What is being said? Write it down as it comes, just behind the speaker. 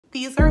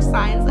These are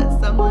signs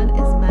that someone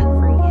is meant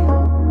for you.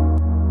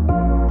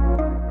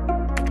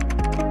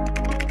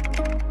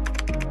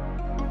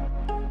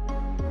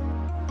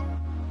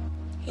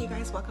 Hey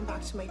guys, welcome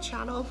back to my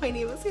channel. My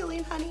name is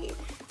Healing Honey.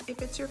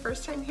 If it's your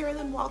first time here,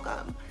 then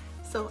welcome.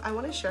 So I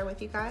want to share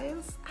with you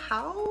guys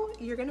how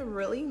you're gonna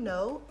really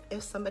know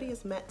if somebody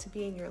is meant to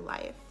be in your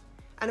life.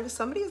 And if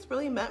somebody is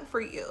really meant for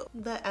you,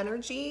 the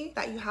energy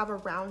that you have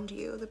around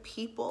you, the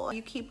people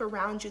you keep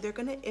around you, they're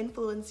gonna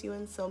influence you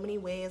in so many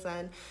ways.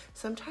 And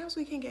sometimes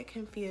we can get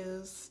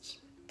confused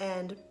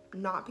and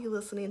not be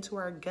listening to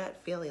our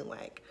gut feeling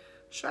like,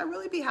 should I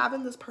really be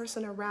having this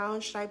person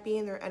around? Should I be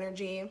in their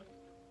energy?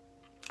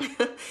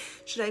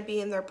 Should I be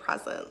in their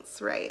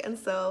presence, right? And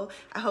so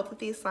I hope that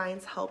these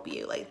signs help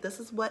you. Like, this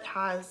is what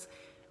has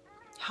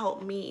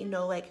helped me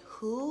know, like,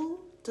 who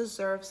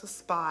deserves a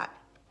spot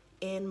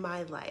in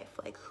my life?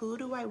 Like, who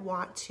do I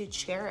want to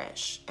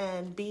cherish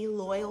and be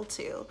loyal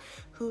to?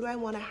 Who do I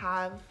want to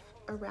have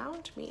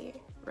around me,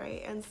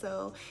 right? And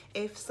so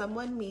if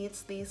someone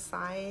meets these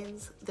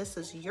signs, this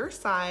is your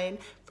sign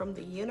from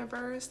the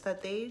universe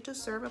that they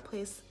deserve a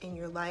place in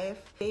your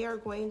life. They are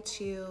going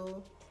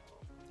to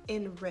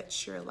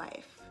enrich your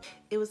life.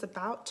 It was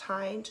about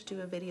time to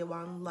do a video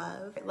on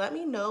love. Let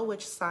me know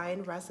which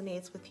sign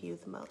resonates with you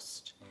the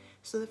most.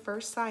 So the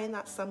first sign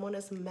that someone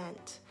is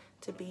meant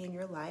to be in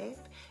your life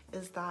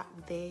is that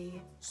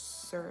they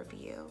serve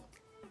you.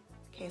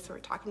 Okay, so we're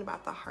talking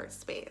about the heart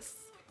space.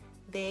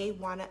 They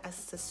want to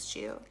assist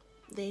you.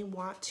 They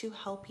want to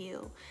help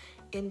you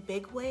in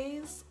big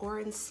ways or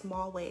in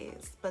small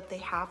ways, but they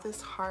have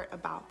this heart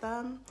about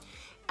them,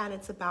 and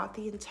it's about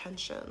the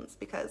intentions.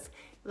 Because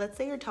let's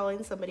say you're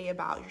telling somebody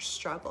about your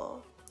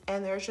struggle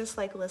and they're just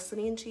like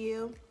listening to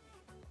you,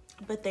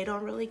 but they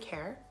don't really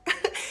care.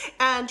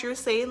 And you're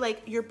saying,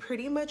 like, you're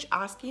pretty much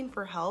asking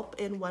for help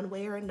in one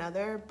way or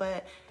another,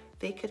 but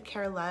they could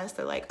care less.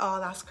 They're like, oh,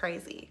 that's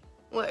crazy.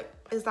 Like,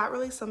 is that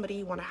really somebody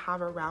you want to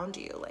have around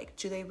you? Like,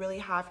 do they really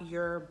have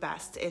your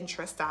best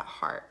interest at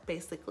heart,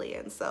 basically?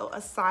 And so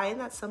a sign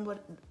that someone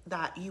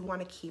that you want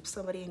to keep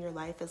somebody in your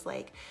life is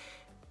like,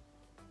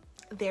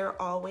 they're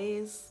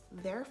always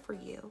there for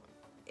you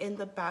in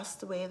the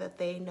best way that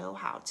they know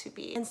how to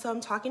be. And so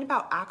I'm talking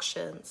about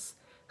actions.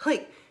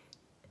 Like,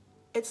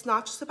 it's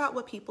not just about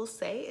what people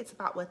say, it's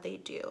about what they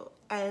do.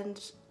 And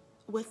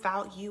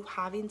without you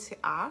having to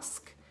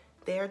ask,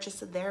 they're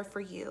just there for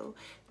you.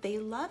 They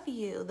love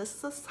you. This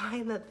is a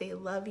sign that they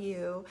love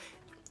you.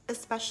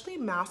 Especially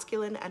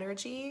masculine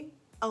energy,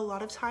 a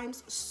lot of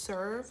times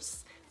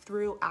serves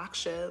through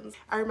actions.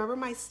 I remember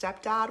my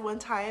stepdad one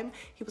time,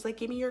 he was like,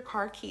 give me your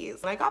car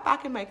keys. When I got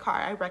back in my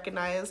car, I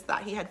recognized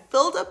that he had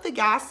filled up the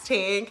gas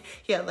tank.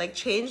 He had like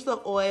changed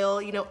the oil.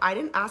 You know, I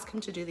didn't ask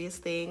him to do these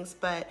things,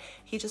 but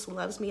he just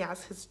loves me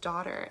as his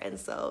daughter. And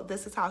so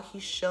this is how he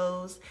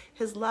shows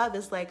his love,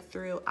 is like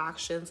through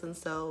actions. And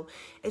so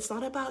it's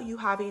not about you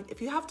having,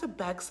 if you have to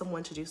beg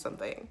someone to do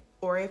something,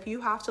 or if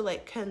you have to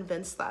like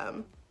convince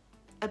them,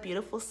 a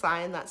beautiful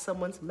sign that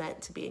someone's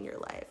meant to be in your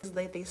life is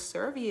like they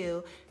serve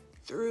you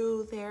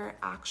through their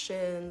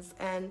actions.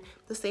 And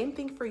the same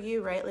thing for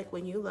you, right? Like,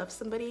 when you love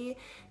somebody,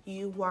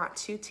 you want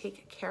to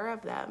take care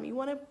of them. You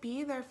want to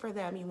be there for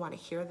them. You want to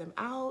hear them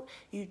out.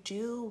 You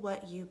do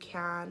what you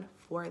can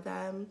for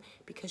them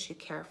because you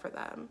care for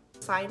them.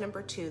 Sign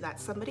number two,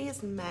 that somebody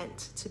is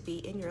meant to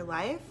be in your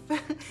life.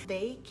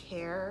 They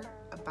care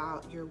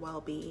about your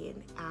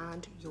well-being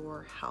and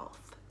your health.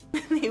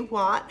 They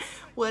want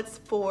what's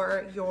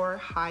for your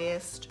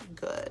highest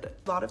good.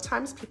 A lot of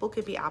times people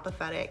could be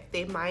apathetic.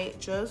 They might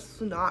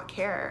just not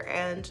care,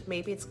 and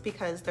maybe it's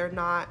because they're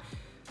not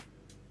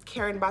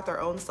caring about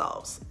their own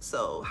selves.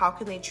 So how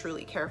can they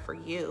truly care for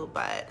you?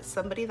 But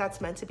somebody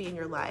that's meant to be in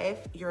your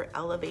life, you're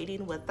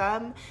elevating with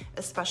them,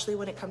 especially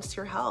when it comes to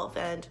your health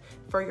and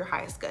for your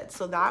highest good.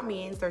 So that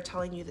means they're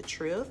telling you the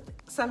truth.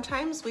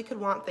 Sometimes we could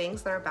want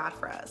things that are bad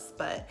for us,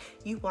 but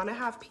you want to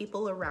have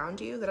people around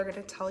you that are going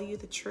to tell you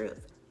the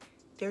truth.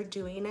 They're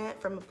doing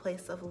it from a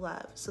place of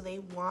love. So they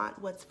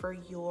want what's for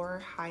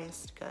your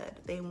highest good.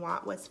 They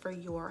want what's for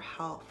your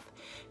health,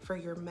 for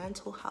your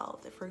mental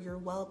health, for your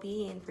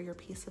well-being, for your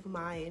peace of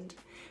mind,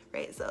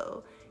 right?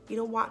 So you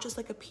don't want just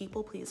like a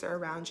people pleaser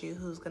around you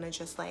who's gonna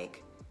just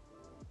like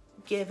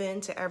give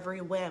in to every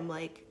whim.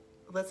 Like,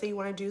 let's say you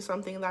wanna do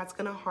something that's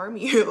gonna harm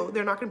you.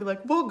 They're not gonna be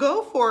like, well,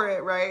 go for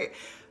it, right?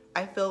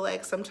 I feel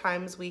like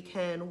sometimes we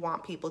can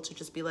want people to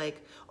just be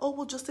like, oh,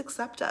 well, just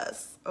accept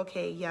us.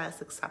 Okay,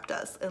 yes, accept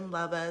us and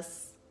love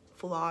us,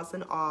 flaws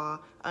and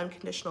all,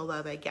 unconditional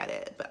love, I get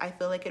it. But I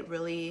feel like it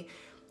really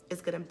is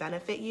gonna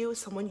benefit you.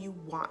 Someone you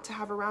want to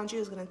have around you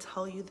is gonna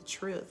tell you the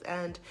truth.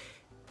 And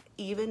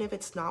even if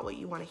it's not what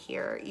you wanna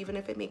hear, even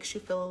if it makes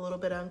you feel a little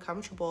bit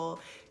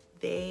uncomfortable,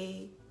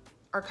 they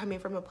are coming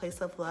from a place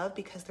of love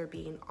because they're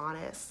being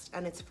honest,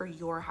 and it's for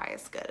your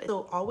highest good.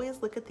 So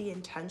always look at the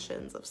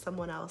intentions of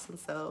someone else. And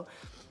so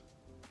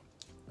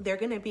they're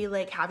gonna be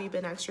like, have you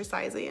been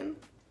exercising?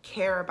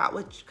 Care about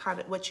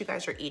what you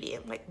guys are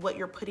eating, like what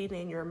you're putting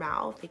in your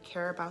mouth. They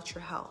care about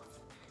your health.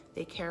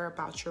 They care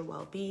about your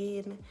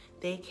well-being.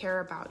 They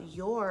care about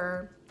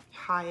your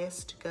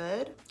highest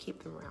good,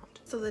 keep them around.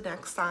 So the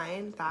next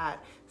sign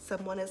that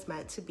someone is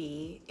meant to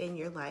be in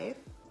your life,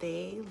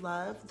 they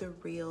love the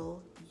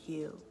real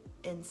you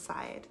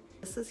inside.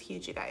 This is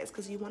huge, you guys,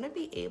 because you want to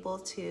be able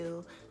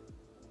to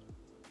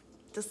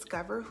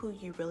discover who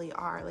you really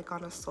are, like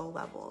on a soul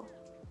level,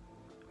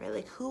 right?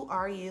 Like, who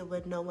are you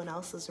when no one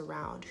else is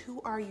around?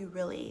 Who are you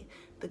really?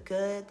 The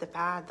good, the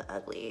bad, the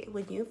ugly.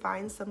 When you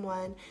find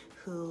someone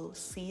who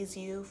sees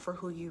you for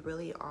who you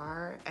really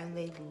are and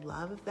they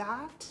love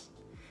that,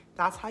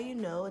 that's how you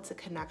know it's a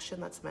connection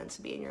that's meant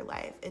to be in your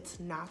life. It's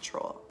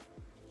natural.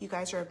 You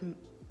guys are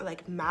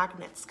like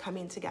magnets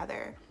coming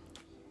together.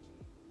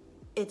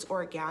 It's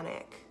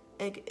organic.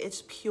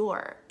 It's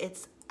pure.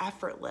 It's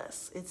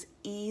effortless. It's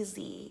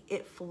easy.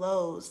 It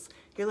flows.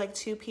 You're like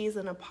two peas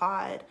in a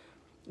pod.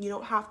 You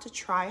don't have to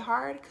try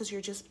hard because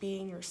you're just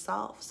being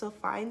yourself. So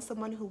find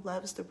someone who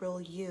loves the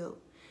real you.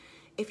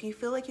 If you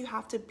feel like you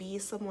have to be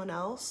someone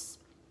else,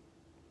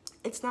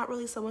 it's not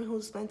really someone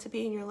who's meant to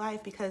be in your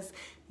life, because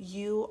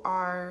you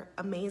are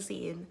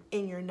amazing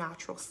in your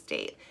natural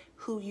state,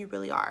 who you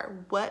really are.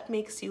 What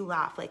makes you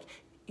laugh? Like,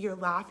 you're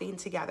laughing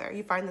together.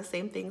 You find the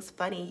same things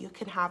funny. You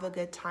can have a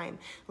good time.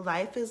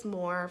 Life is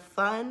more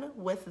fun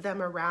with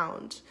them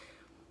around,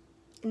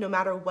 no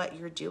matter what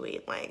you're doing.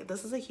 Like,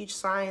 this is a huge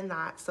sign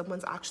that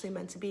someone's actually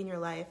meant to be in your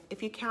life.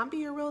 If you can't be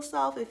your real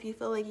self, if you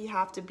feel like you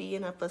have to be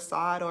in a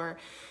facade, or,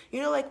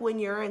 you know, like when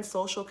you're in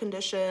social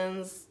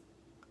conditions,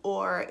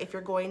 or if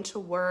you're going to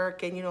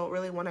work and you don't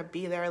really want to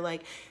be there,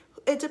 like,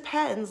 it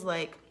depends,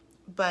 like,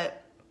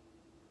 but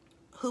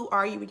who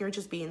are you when you're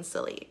just being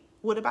silly?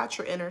 What about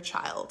your inner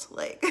child?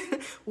 Like,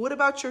 what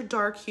about your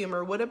dark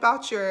humor? What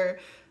about your,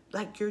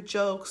 like, your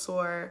jokes,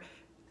 or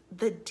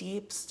the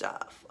deep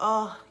stuff?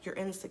 Oh, your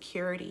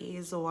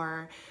insecurities,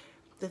 or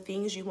the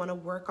things you want to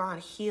work on,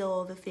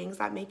 heal, the things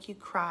that make you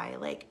cry,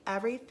 like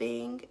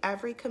everything,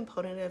 every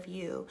component of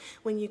you.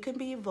 When you can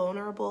be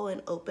vulnerable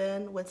and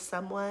open with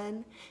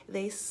someone,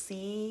 they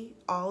see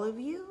all of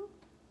you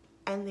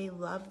and they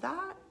love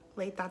that.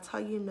 Like, that's how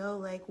you know,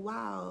 like,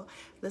 wow,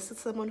 this is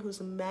someone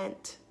who's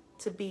meant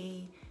to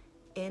be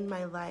in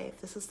my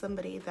life. This is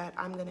somebody that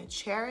I'm gonna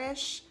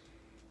cherish,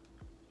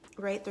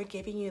 right? They're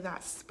giving you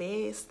that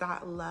space,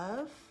 that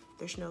love.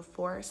 There's no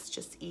force,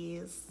 just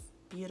ease,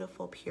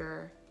 beautiful,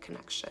 pure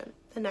connection.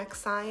 The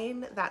next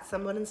sign that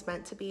someone is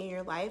meant to be in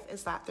your life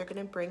is that they're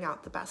gonna bring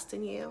out the best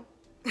in you.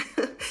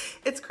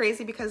 It's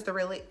crazy because the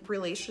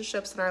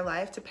relationships in our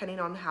life, depending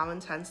on how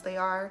intense they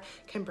are,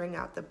 can bring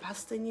out the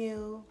best in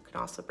you, can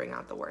also bring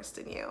out the worst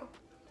in you.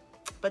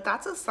 But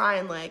that's a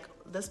sign, like,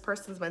 this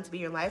person's meant to be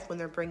in your life when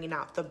they're bringing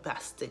out the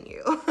best in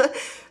you.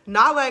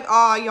 Not like,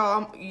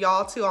 oh,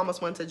 y'all two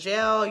almost went to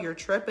jail, you're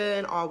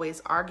tripping,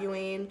 always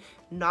arguing.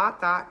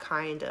 Not that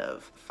kind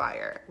of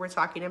fire. We're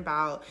talking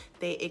about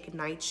they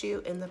ignite you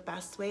in the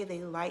best way. They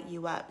light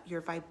you up.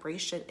 Your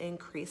vibration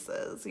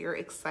increases. You're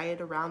excited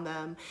around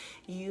them.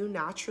 You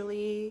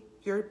naturally,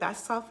 your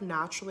best self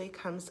naturally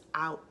comes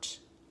out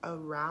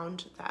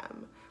around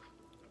them,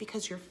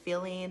 because you're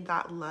feeling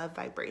that love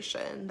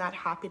vibration, that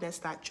happiness,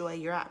 that joy.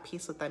 You're at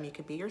peace with them. You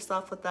can be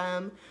yourself with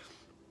them.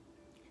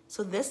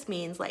 So this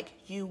means, like,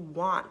 you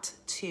want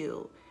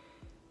to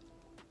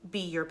be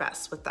your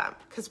best with them.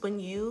 Because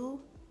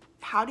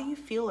how do you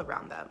feel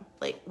around them?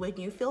 Like, when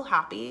you feel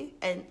happy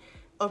and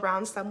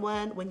around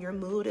someone, when your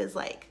mood is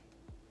like,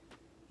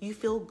 you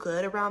feel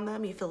good around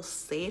them, you feel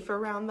safe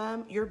around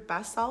them, your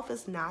best self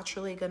is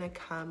naturally gonna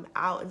come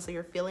out. And so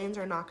your feelings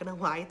are not gonna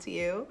lie to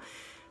you.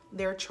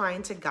 They're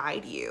trying to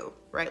guide you,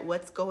 right?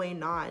 What's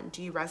going on?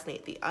 Do you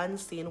resonate? The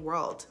unseen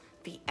world,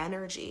 the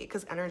energy,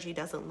 because energy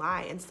doesn't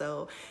lie. And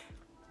so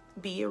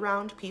be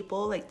around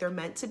people, like, they're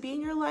meant to be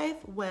in your life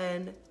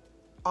when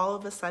all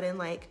of a sudden,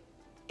 like,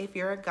 if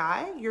you're a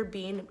guy, you're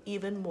being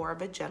even more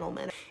of a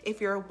gentleman.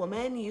 If you're a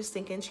woman, you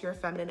sink into your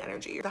feminine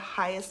energy. The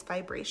highest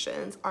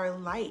vibrations are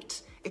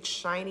light. It's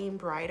shining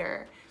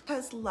brighter.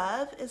 Because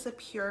love is a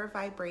pure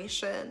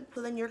vibration.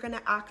 So then you're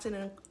gonna act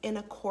in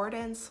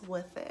accordance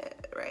with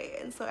it, right?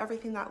 And so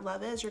everything that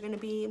love is, you're gonna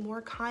be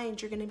more kind,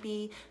 you're gonna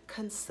be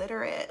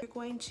considerate. You're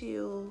going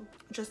to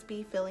just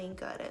be feeling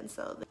good. And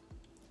so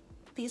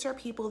these are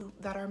people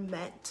that are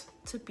meant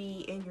to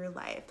be in your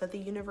life, that the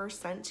universe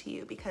sent to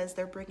you, because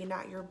they're bringing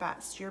out your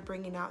best. You're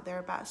bringing out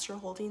their best. You're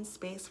holding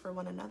space for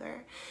one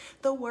another.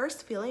 The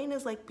worst feeling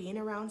is, like, being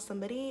around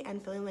somebody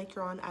and feeling like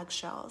you're on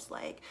eggshells,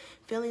 like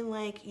feeling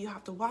like you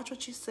have to watch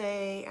what you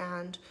say,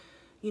 and,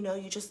 you know,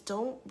 you just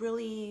don't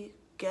really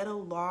get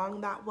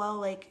along that well.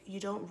 Like, you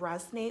don't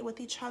resonate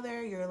with each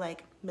other. You're,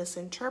 like,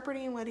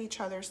 misinterpreting what each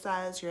other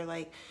says. You're,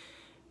 like,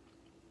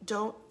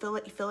 you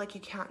feel like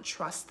you can't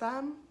trust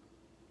them.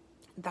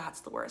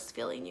 That's the worst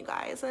feeling, you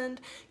guys. And,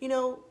 you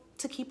know,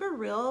 to keep it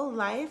real,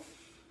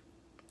 life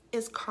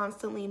is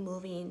constantly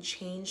moving,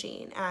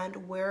 changing, and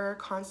we're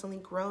constantly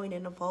growing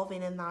and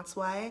evolving. And that's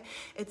why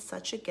it's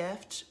such a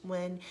gift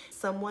when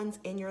someone's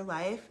in your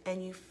life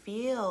and you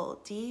feel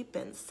deep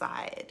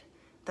inside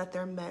that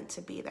they're meant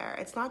to be there.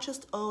 It's not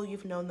just, oh,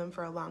 you've known them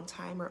for a long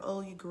time, or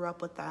oh, you grew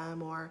up with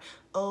them, or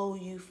oh,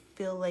 you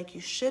feel like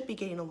you should be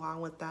getting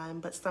along with them,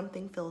 but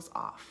something feels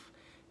off.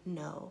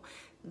 No,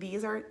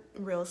 these are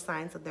real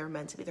signs that they're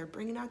meant to be. They're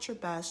bringing out your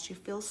best. You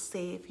feel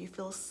safe. You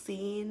feel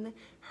seen,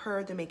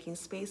 heard. They're making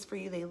space for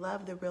you. They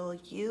love the real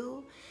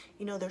you.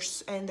 You know, they're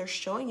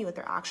showing you with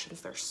their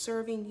actions. They're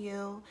serving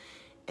you,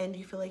 and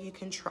you feel like you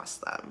can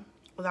trust them.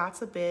 Well,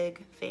 that's a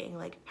big thing.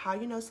 Like, how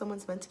you know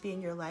someone's meant to be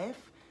in your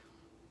life?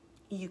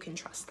 You can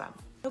trust them.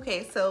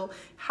 Okay, so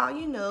how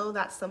you know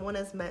that someone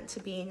is meant to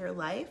be in your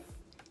life?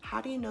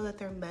 How do you know that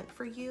they're meant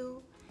for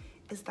you?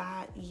 Is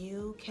that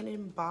you can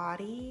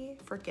embody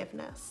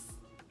forgiveness.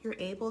 You're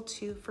able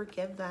to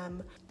forgive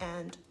them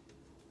and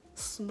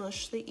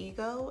smush the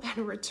ego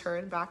and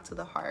return back to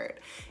the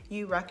heart.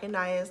 You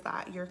recognize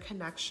that your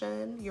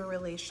connection, your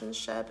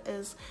relationship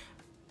is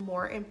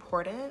more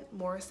important,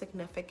 more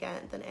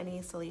significant than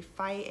any silly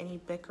fight, any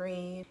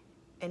bickering,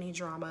 any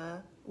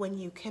drama. When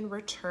you can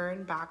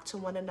return back to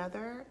one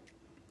another,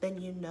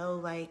 then you know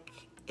like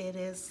it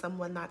is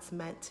someone that's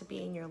meant to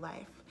be in your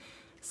life.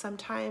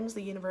 Sometimes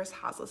the universe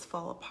has us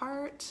fall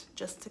apart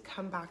just to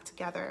come back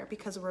together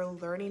because we're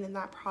learning in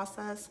that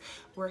process.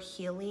 We're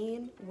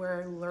healing.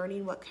 We're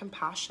learning what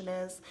compassion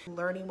is,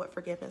 learning what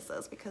forgiveness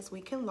is, because we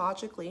can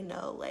logically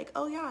know like,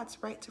 oh yeah,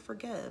 it's right to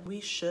forgive.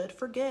 We should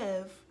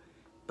forgive,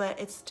 but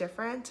it's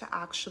different to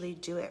actually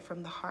do it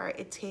from the heart.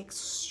 It takes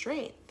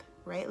strength,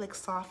 right? Like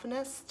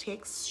softness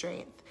takes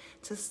strength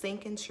to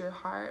sink into your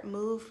heart,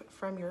 move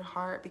from your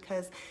heart,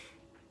 because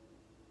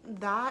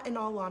that, in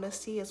all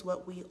honesty, is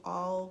what we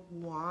all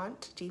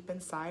want deep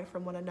inside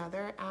from one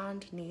another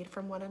and need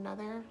from one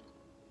another.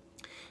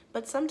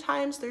 But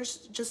sometimes there's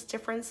just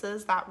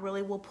differences that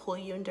really will pull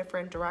you in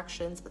different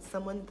directions. But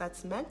someone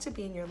that's meant to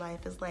be in your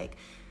life is like,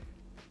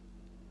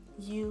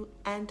 you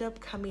end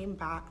up coming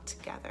back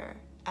together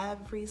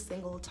every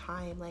single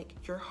time. Like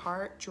your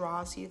heart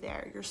draws you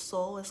there. Your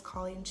soul is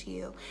calling to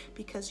you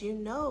because you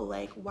know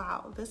like,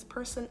 wow, this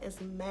person is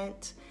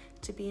meant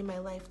to be in my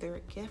life. They're a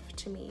gift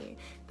to me.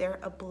 They're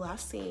a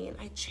blessing.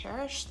 I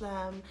cherish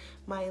them.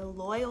 My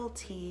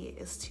loyalty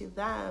is to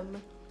them,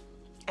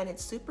 and it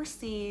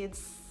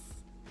supersedes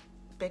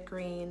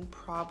bickering,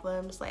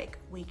 problems. Like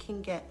we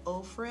can get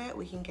over it.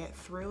 We can get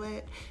through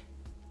it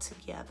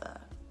together.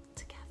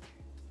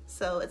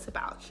 So it's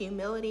about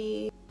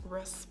humility,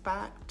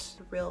 respect,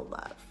 real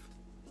love.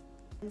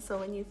 And so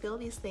when you feel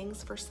these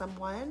things for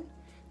someone,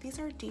 these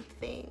are deep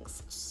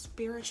things,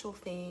 spiritual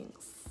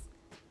things.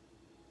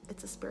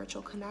 It's a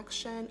spiritual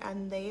connection,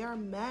 and they are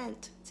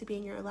meant to be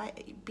in your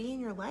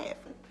life.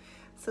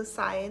 So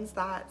signs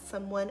that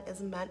someone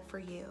is meant for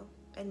you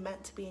and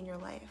meant to be in your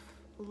life.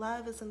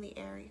 Love is in the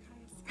air, you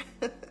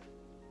guys.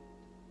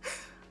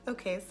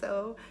 Okay,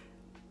 so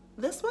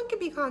this one can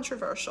be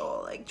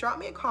controversial. Like, drop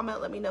me a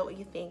comment, let me know what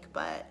you think.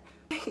 But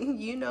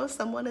you know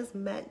someone is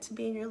meant to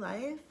be in your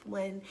life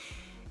when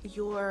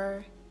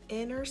your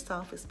inner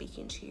self is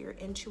speaking to your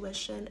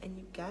intuition and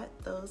you get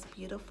those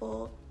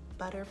beautiful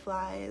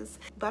butterflies.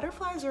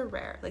 Butterflies are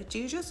rare. Like, do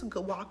you just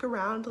go walk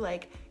around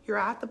like you're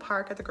at the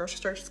park, at the grocery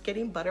store, just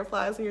getting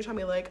butterflies and you're telling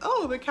me like,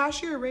 oh, the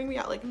cashier rang me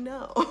out? Like,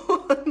 no.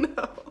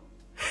 No.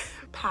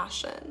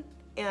 Passion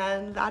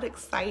and that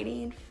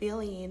exciting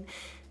feeling,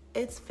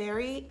 it's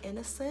very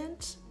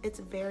innocent, it's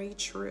very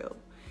true.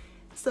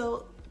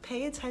 So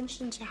pay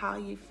attention to how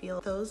you feel.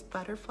 Those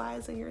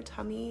butterflies in your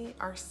tummy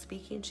are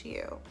speaking to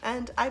you.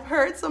 And I've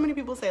heard so many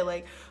people say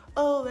like,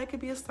 oh, that could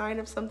be a sign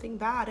of something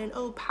bad, and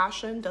oh,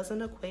 passion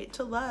doesn't equate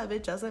to love.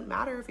 It doesn't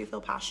matter if you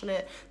feel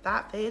passionate,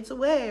 that fades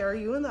away. Are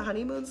you in the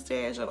honeymoon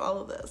stage and all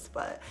of this?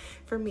 But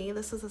for me,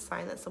 this is a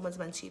sign that someone's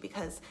meant to you,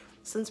 because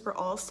since we're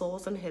all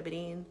souls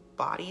inhabiting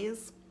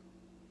bodies,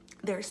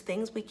 there's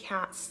things we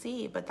can't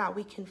see but that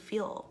we can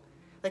feel.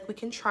 Like, we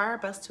can try our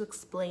best to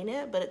explain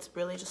it, but it's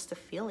really just a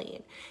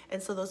feeling.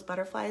 And so those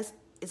butterflies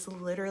is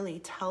literally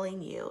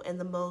telling you in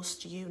the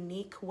most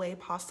unique way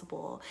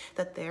possible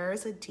that there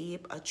is a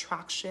deep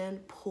attraction,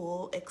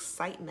 pull,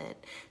 excitement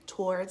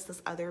towards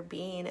this other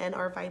being. And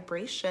our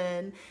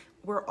vibration,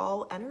 we're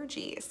all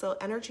energy. So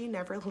energy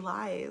never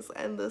lies.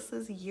 And this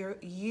is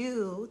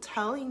you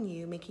telling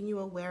you, making you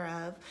aware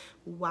of,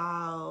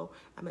 wow,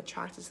 I'm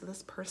attracted to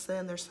this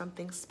person. There's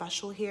something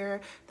special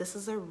here. This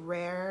is a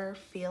rare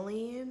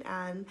feeling,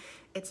 and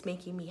it's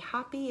making me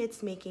happy.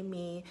 It's making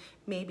me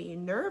maybe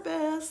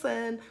nervous,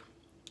 and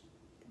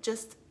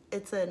just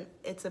it's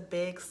a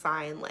big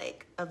sign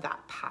like of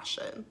that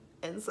passion.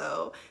 And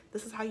so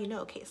this is how you know,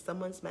 okay,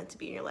 someone's meant to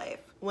be in your life.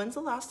 When's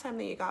the last time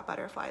that you got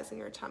butterflies in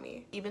your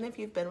tummy? Even if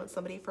you've been with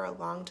somebody for a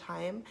long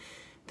time,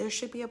 there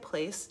should be a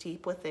place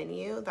deep within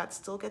you that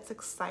still gets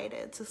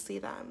excited to see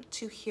them,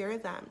 to hear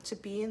them, to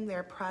be in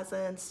their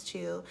presence,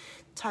 to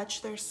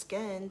touch their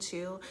skin,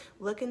 to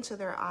look into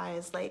their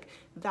eyes, like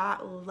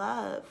that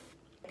love,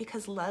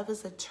 because love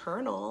is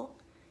eternal.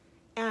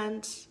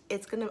 And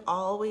it's going to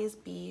always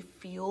be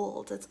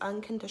fueled. It's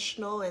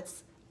unconditional.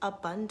 It's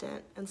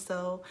abundant. And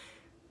so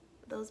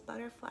those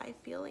butterfly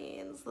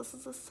feelings, this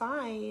is a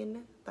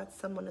sign that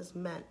someone is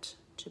meant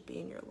to be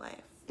in your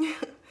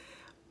life.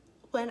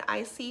 When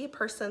I see a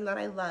person that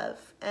I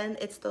love and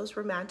it's those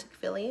romantic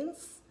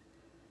feelings,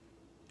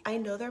 I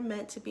know they're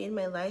meant to be in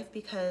my life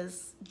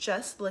because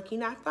just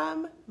looking at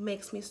them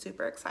makes me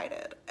super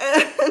excited.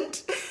 And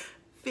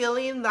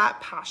feeling that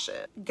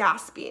passion,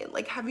 gasping.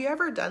 Like, have you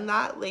ever done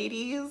that,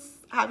 ladies?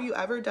 Have you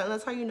ever done,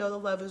 that's how you know the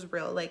love is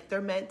real. Like,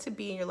 they're meant to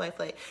be in your life.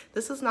 Like,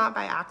 this is not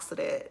by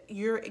accident.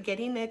 You're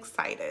getting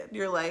excited.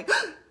 You're like,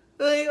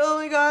 like, oh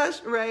my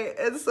gosh, right?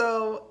 And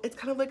so it's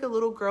kind of like a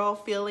little girl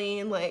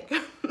feeling like,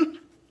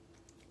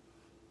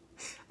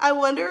 I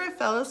wonder if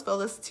fellas feel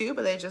this too,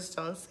 but they just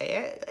don't say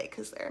it, like,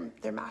 cause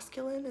they're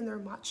masculine and they're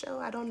macho.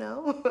 I don't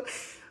know,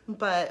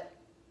 but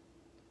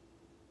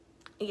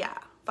yeah,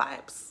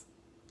 vibes,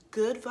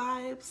 good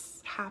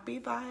vibes, happy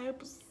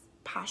vibes,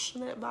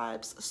 passionate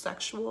vibes,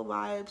 sexual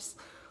vibes,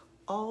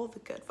 all the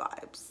good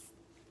vibes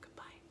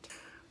combined.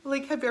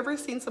 Like, have you ever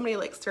seen somebody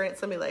like staring at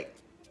somebody like,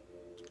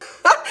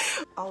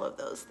 all of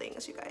those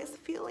things, you guys,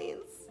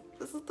 feelings.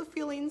 This is the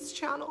feelings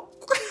channel.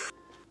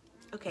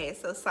 Okay,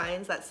 so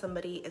signs that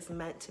somebody is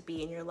meant to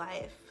be in your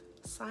life.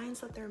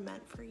 Signs that they're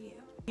meant for you.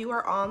 You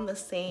are on the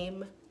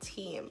same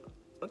team,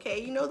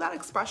 okay? You know that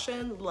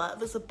expression,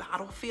 love is a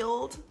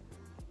battlefield?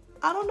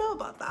 I don't know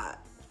about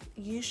that.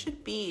 You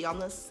should be on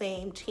the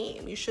same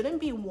team. You shouldn't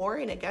be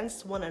warring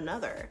against one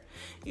another.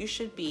 You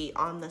should be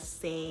on the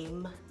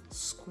same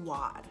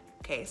squad,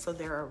 okay? So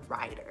they're a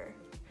rider.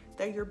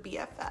 They're your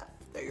BFF.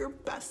 They're your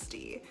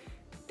bestie.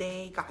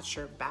 They got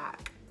your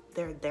back.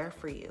 They're there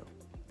for you.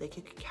 Like,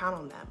 you can count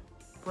on them.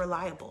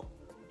 Reliable,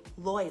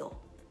 loyal,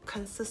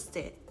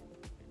 consistent.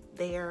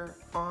 They're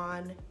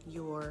on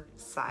your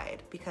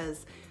side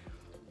because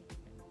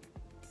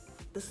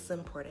this is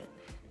important.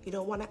 You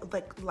don't want to,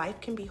 like, life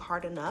can be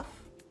hard enough,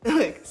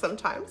 like,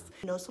 sometimes.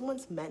 You know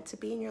someone's meant to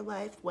be in your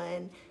life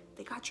when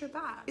they got your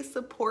back. They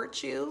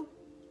support you,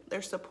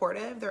 they're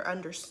supportive, they're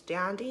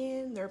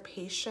understanding, they're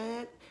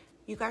patient.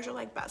 You guys are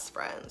like best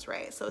friends,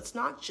 right? So it's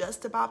not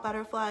just about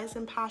butterflies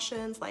and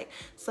passions. Like,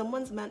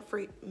 someone's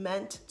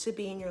meant to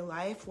be in your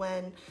life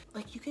when,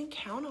 like, you can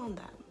count on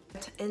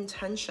them.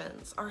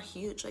 Intentions are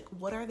huge. Like,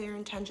 what are their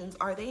intentions?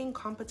 Are they in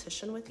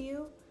competition with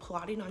you?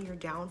 Plotting on your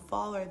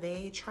downfall? Are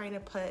they trying to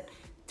put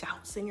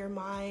doubts in your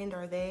mind?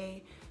 Are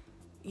they,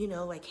 you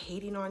know, like,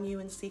 hating on you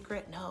in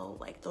secret? No,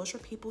 like, those are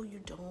people you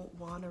don't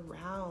want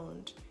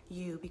around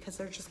you because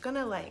they're just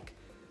gonna, like,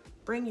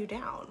 bring you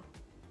down.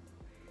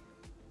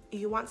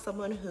 You want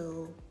someone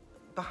who,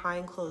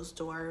 behind closed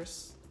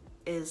doors,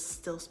 is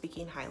still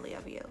speaking highly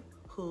of you,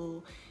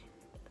 who,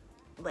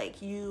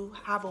 like, you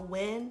have a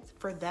win,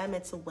 for them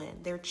it's a win.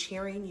 They're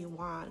cheering you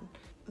on.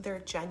 They're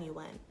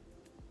genuine,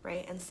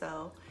 right? And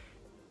so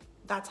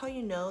that's how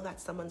you know that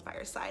someone's by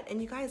your side.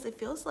 And you guys, it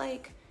feels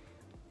like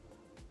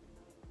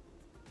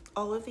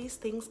all of these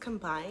things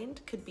combined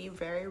could be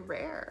very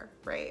rare,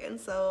 right? And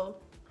so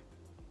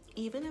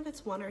even if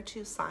it's one or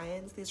two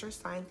signs, these are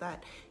signs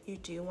that you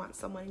do want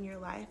someone in your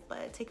life.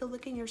 But take a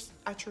look at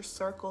your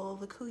circle,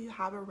 look who you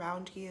have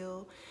around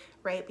you,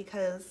 right?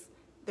 Because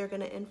they're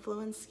gonna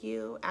influence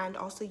you, and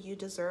also you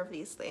deserve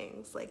these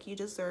things. Like, you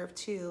deserve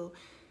to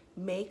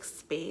make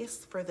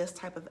space for this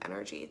type of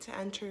energy to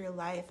enter your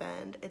life,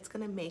 and it's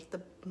gonna make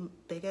the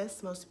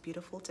biggest, most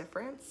beautiful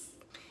difference.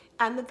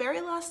 And the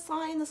very last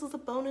sign, this is a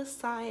bonus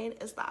sign,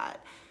 is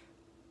that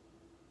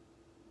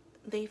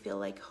they feel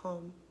like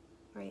home.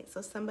 Right,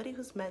 so somebody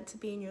who's meant to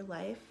be in your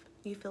life,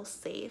 you feel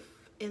safe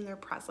in their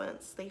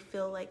presence. They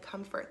feel like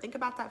comfort. Think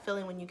about that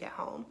feeling when you get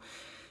home.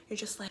 You're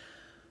just like,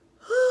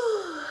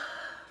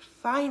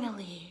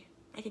 finally,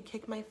 I can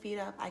kick my feet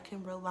up. I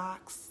can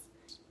relax,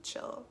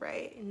 chill,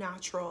 right?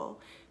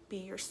 Natural, be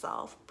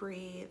yourself,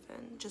 breathe,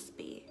 and just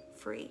be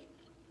free.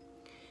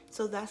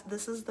 So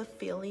this is the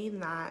feeling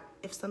that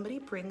if somebody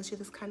brings you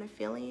this kind of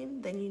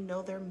feeling, then you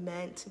know they're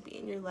meant to be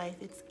in your life.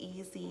 It's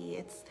easy,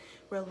 it's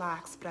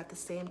relaxed, but at the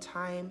same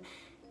time,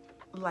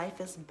 life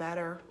is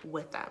better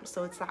with them.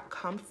 So it's that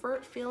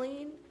comfort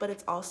feeling, but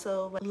it's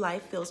also like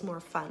life feels more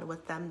fun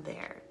with them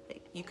there.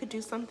 Like, you could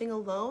do something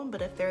alone,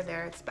 but if they're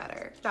there, it's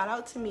better. Shout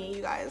out to me,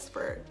 you guys,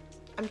 for,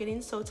 I'm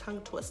getting so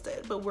tongue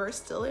twisted, but we're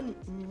still in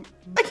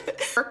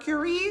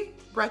Mercury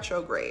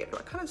retrograde.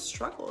 I kind of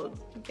struggled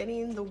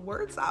getting the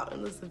words out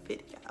in this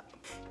video.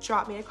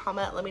 Drop me a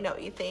comment, let me know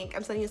what you think.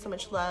 I'm sending you so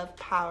much love,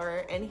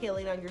 power, and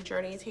healing on your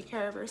journey. Take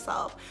care of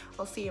yourself.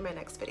 I'll see you in my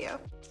next video.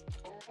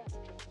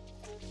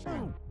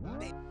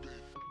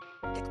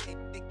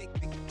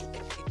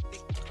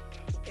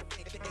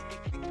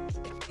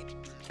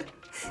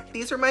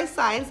 These are my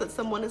signs that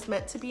someone is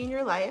meant to be in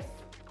your life.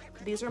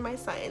 These are my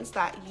signs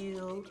that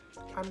you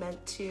are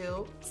meant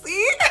to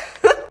see.